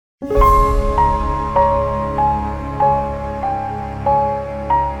Good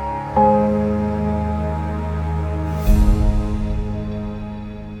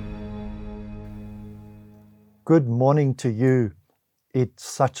morning to you. It's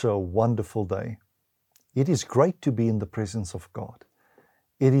such a wonderful day. It is great to be in the presence of God.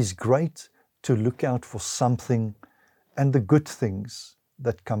 It is great to look out for something and the good things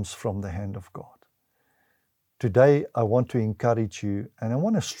that comes from the hand of God. Today, I want to encourage you and I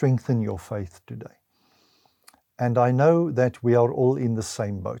want to strengthen your faith today. And I know that we are all in the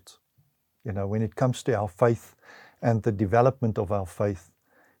same boat. When it comes to our faith and the development of our faith,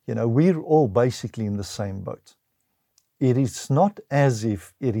 we're all basically in the same boat. It is not as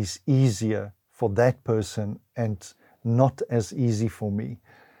if it is easier for that person and not as easy for me.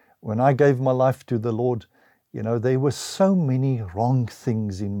 When I gave my life to the Lord, there were so many wrong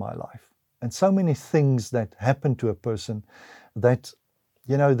things in my life and so many things that happen to a person that,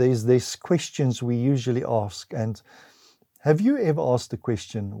 there's questions we usually ask. And have you ever asked the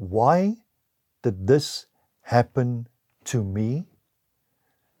question, why did this happen to me?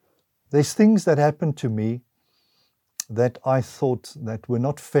 There's things that happened to me that I thought that were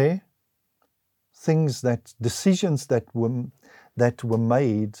not fair, decisions that were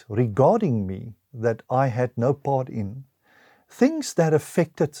made regarding me that I had no part in, things that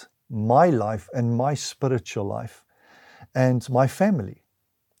affected my life and my spiritual life and my family,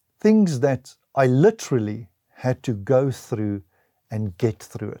 things that I literally had to go through and get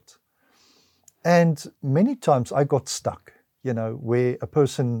through it. And many times I got stuck, where a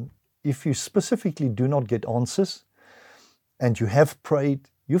person, if you specifically do not get answers, and you have prayed,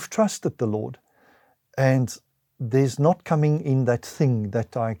 you've trusted the Lord, and there's not coming in that thing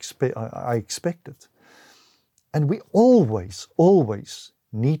that I expected. And we always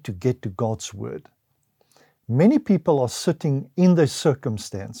need to get to God's Word. Many people are sitting in their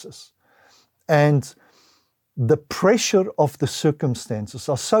circumstances, and the pressure of the circumstances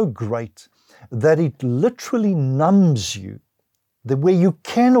are so great that it literally numbs you, where you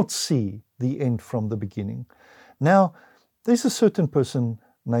cannot see the end from the beginning. Now, there's a certain person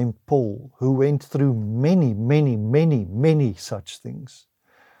named Paul who went through many such things.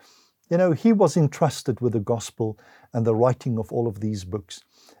 He was entrusted with the gospel and the writing of all of these books.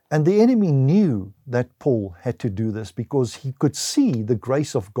 And the enemy knew that Paul had to do this because he could see the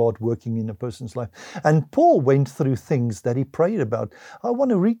grace of God working in a person's life. And Paul went through things that he prayed about. I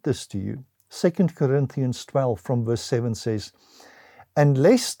want to read this to you. 2 Corinthians 12 from verse 7 says, "And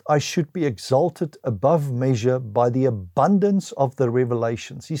lest I should be exalted above measure by the abundance of the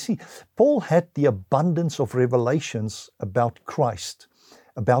revelations." You see, Paul had the abundance of revelations about Christ,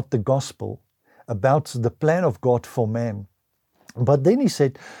 about the gospel, about the plan of God for man. But then he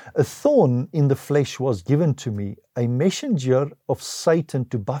said, "A thorn in the flesh was given to me, a messenger of Satan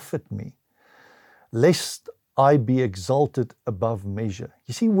to buffet me, lest I be exalted above measure."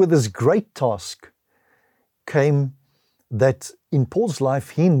 You see, with this great task came that in Paul's life,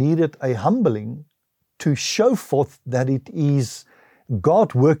 he needed a humbling to show forth that it is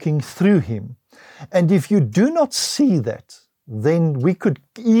God working through him. And if you do not see that, then we could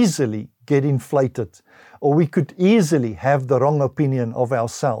easily get inflated, or we could easily have the wrong opinion of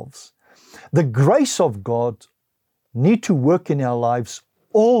ourselves. The grace of God need to work in our lives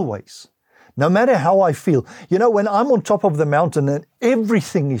always. No matter how I feel, when I'm on top of the mountain and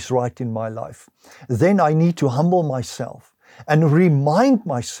everything is right in my life, then I need to humble myself and remind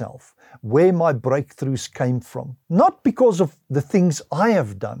myself where my breakthroughs came from. Not because of the things I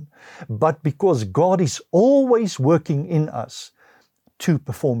have done, but because God is always working in us to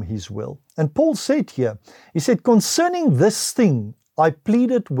perform His will. And Paul said here, he said, "Concerning this thing, I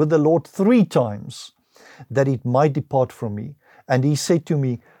pleaded with the Lord 3 times that it might depart from me. And He said to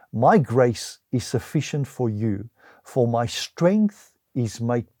me, my grace is sufficient for you, for my strength is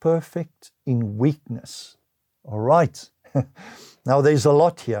made perfect in weakness." All right. Now there's a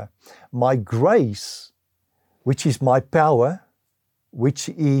lot here. My grace, which is my power, which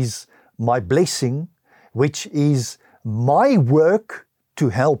is my blessing, which is my work to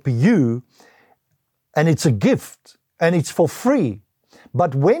help you, and it's a gift, and it's for free.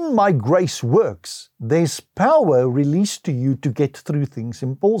 But when my grace works, there's power released to you to get through things.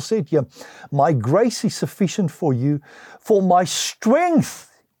 And Paul said here, my grace is sufficient for you, for my strength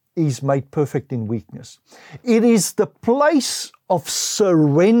is made perfect in weakness. It is the place of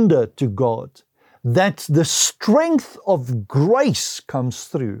surrender to God that the strength of grace comes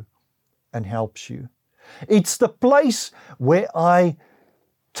through and helps you. It's the place where I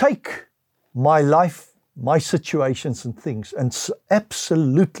take my life, my situations and things, and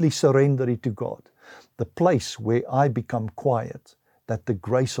absolutely surrender it to God. The place where I become quiet, that the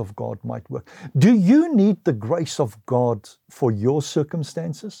grace of God might work. Do you need the grace of God for your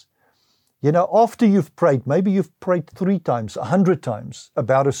circumstances? You know, after you've prayed, maybe you've prayed 3 times, 100 times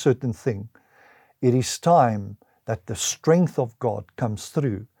about a certain thing, it is time that the strength of God comes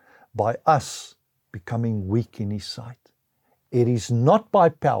through by us becoming weak in His sight. It is not by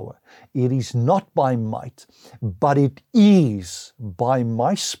power, it is not by might, but it is by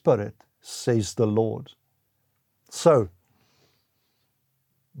my Spirit, says the Lord. So,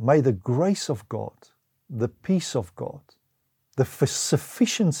 may the grace of God, the peace of God, the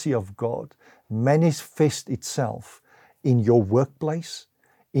sufficiency of God manifest itself in your workplace,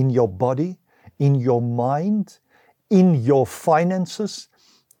 in your body, in your mind, in your finances,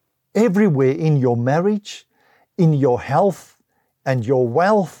 everywhere in your marriage, in your health and your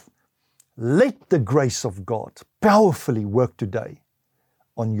wealth. Let the grace of God powerfully work today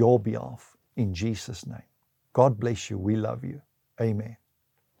on your behalf in Jesus' name. God bless you. We love you. Amen.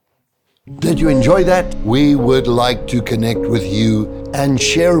 Did you enjoy that? We would like to connect with you and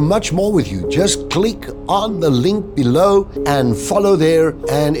share much more with you. Just click on the link below and follow there,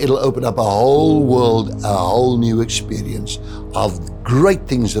 and it'll open up a whole world, a whole new experience of great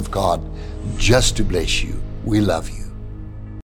things of God just to bless you. We love you.